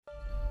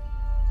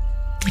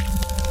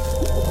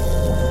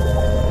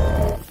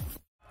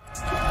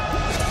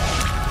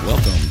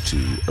Welcome to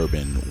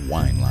Urban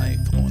Wine Life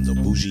on the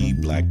Bougie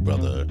Black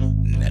Brother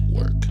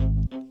Network.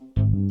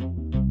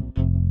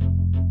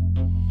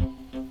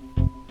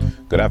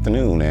 Good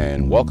afternoon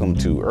and welcome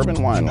to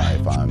Urban Wine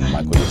Life. I'm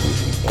Michael, your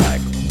Bougie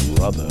Black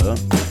Brother,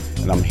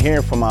 and I'm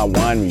here for my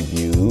wine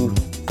review.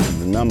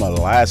 Remember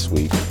last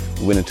week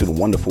we went into the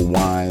wonderful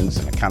wines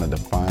and I kind of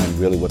defined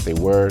really what they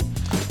were.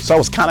 So I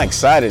was kind of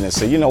excited and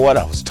said, you know what,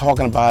 I was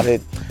talking about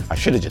it. I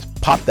should have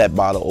just popped that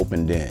bottle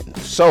open then.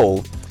 So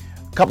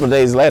a couple of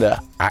days later,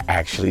 I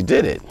actually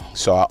did it.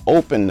 So I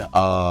opened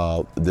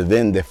the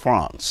Vin de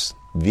France,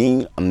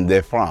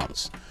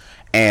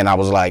 and I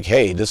was like,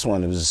 hey, this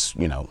one is,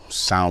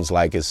 sounds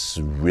like it's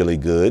really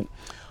good.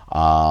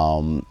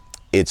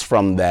 It's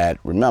from that,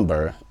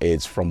 remember,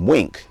 it's from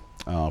Wink,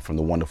 from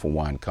the Wonderful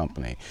Wine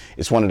Company.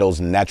 It's one of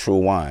those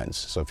natural wines.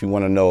 So if you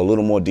want to know a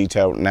little more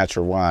detailed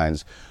natural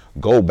wines,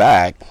 go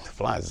back,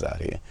 flies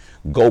out here,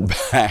 go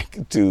back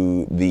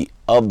to the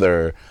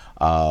other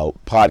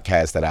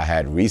podcast that I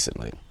had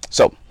recently.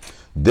 So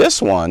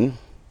this one,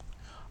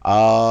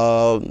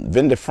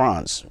 Vin de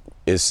France,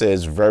 it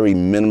says very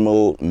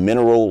mineral-based,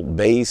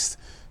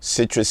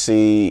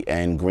 citrusy,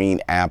 and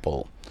green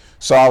apple.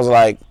 So I was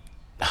like,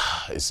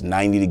 it's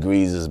 90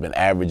 degrees. It's been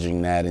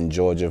averaging that in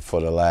Georgia for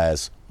the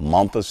last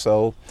month or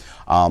so.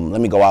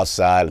 Let me go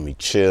outside. Let me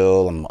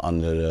chill. I'm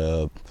under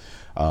the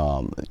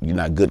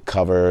good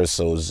cover,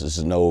 so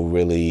there's no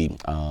really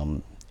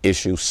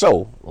issue.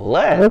 So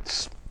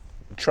let's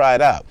try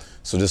it out.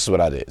 So this is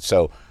what I did.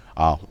 So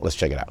let's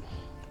check it out.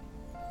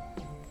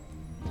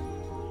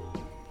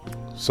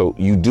 So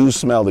you do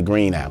smell the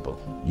green apple.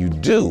 You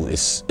do. It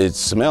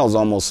smells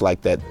almost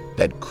like that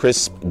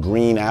crisp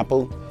green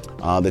apple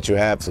that you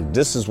have. So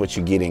this is what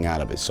you're getting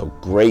out of it. So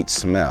great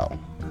smell.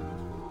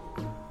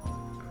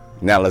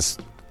 Now let's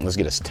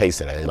get a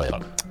taste of that.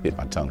 It'll hit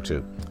my tongue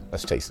too.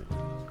 Let's taste it.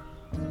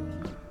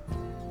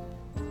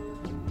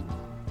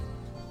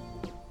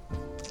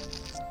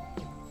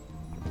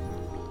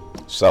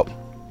 So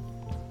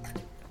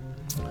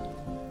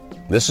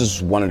this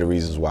is one of the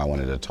reasons why I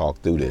wanted to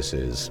talk through this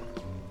is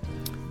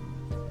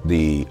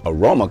the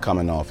aroma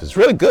coming off is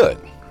really good.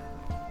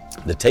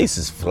 The taste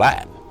is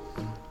flat.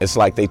 It's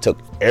like they took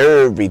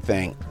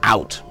everything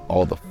out,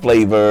 all the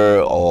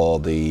flavor, all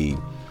the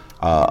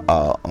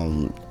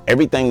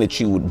everything that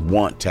you would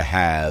want to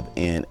have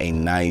in a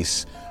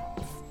nice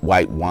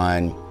white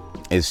wine.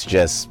 It's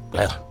just,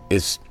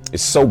 it's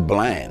so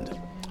bland.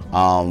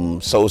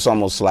 So it's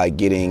almost like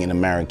getting an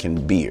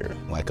American beer,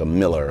 like a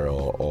Miller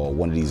or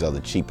one of these other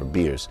cheaper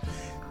beers.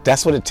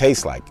 That's what it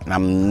tastes like. And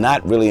I'm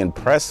not really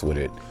impressed with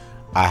it.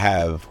 I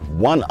have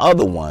one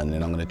other one,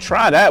 and I'm going to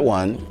try that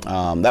one.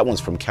 That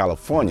one's from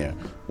California.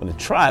 I'm going to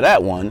try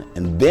that one,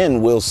 and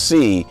then we'll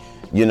see,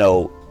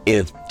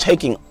 if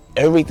taking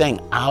everything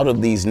out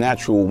of these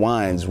natural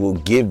wines will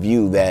give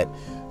you that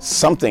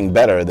something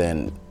better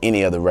than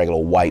any other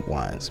regular white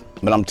wines.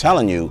 But I'm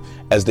telling you,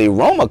 as the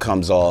aroma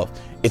comes off,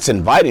 it's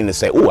inviting to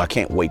say, oh, I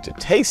can't wait to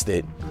taste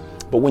it.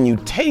 But when you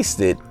taste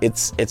it,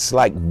 it's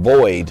like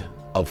void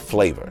of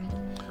flavor.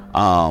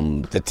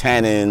 The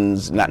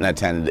tannins, not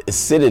tannin, the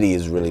acidity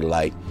is really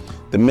light.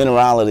 The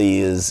minerality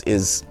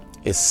is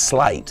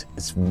slight.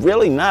 It's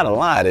really not a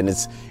lot, and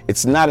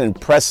it's not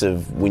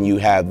impressive when you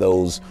have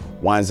those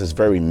wines that's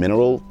very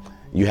mineral.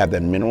 You have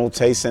that mineral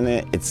taste in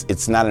it.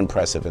 It's not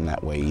impressive in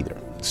that way either.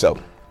 So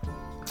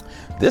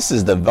this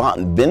is the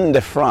Vin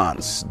de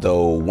France, the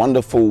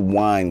Wonderful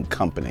Wine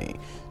Company.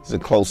 It's a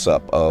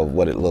close-up of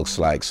what it looks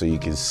like so you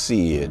can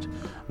see it.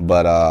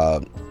 But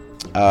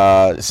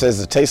it says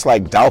it tastes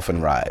like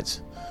dolphin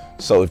rides.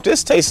 So if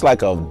this tastes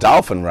like a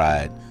dolphin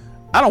ride,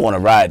 I don't want to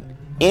ride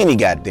any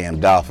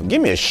goddamn dolphin.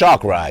 Give me a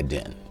shark ride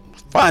then.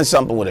 Find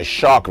something with a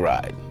shark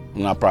ride,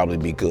 and I'll probably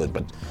be good.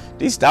 But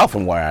these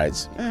dolphin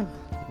rides,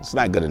 it's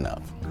not good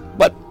enough.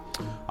 But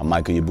I'm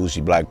Michael, your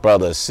Bougie Black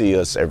Brother. See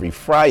us every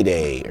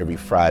Friday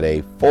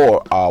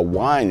for our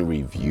wine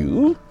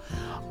review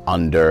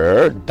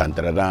under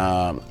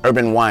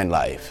Urban Wine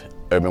Life,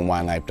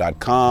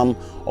 urbanwinelife.com,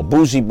 or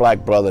Bougie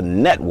Black Brother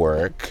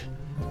Network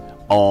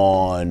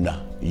on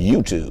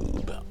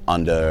YouTube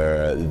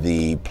under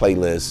the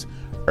playlist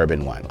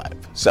Urban Wine Life.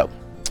 So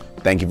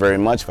thank you very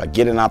much. If I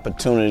get an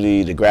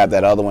opportunity to grab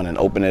that other one and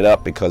open it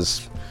up,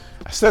 because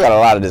I still got a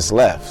lot of this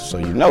left. So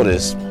you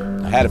notice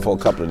I had it for a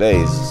couple of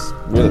days. It's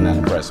really not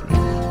impressing me.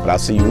 But I'll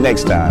see you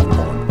next time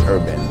on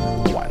Urban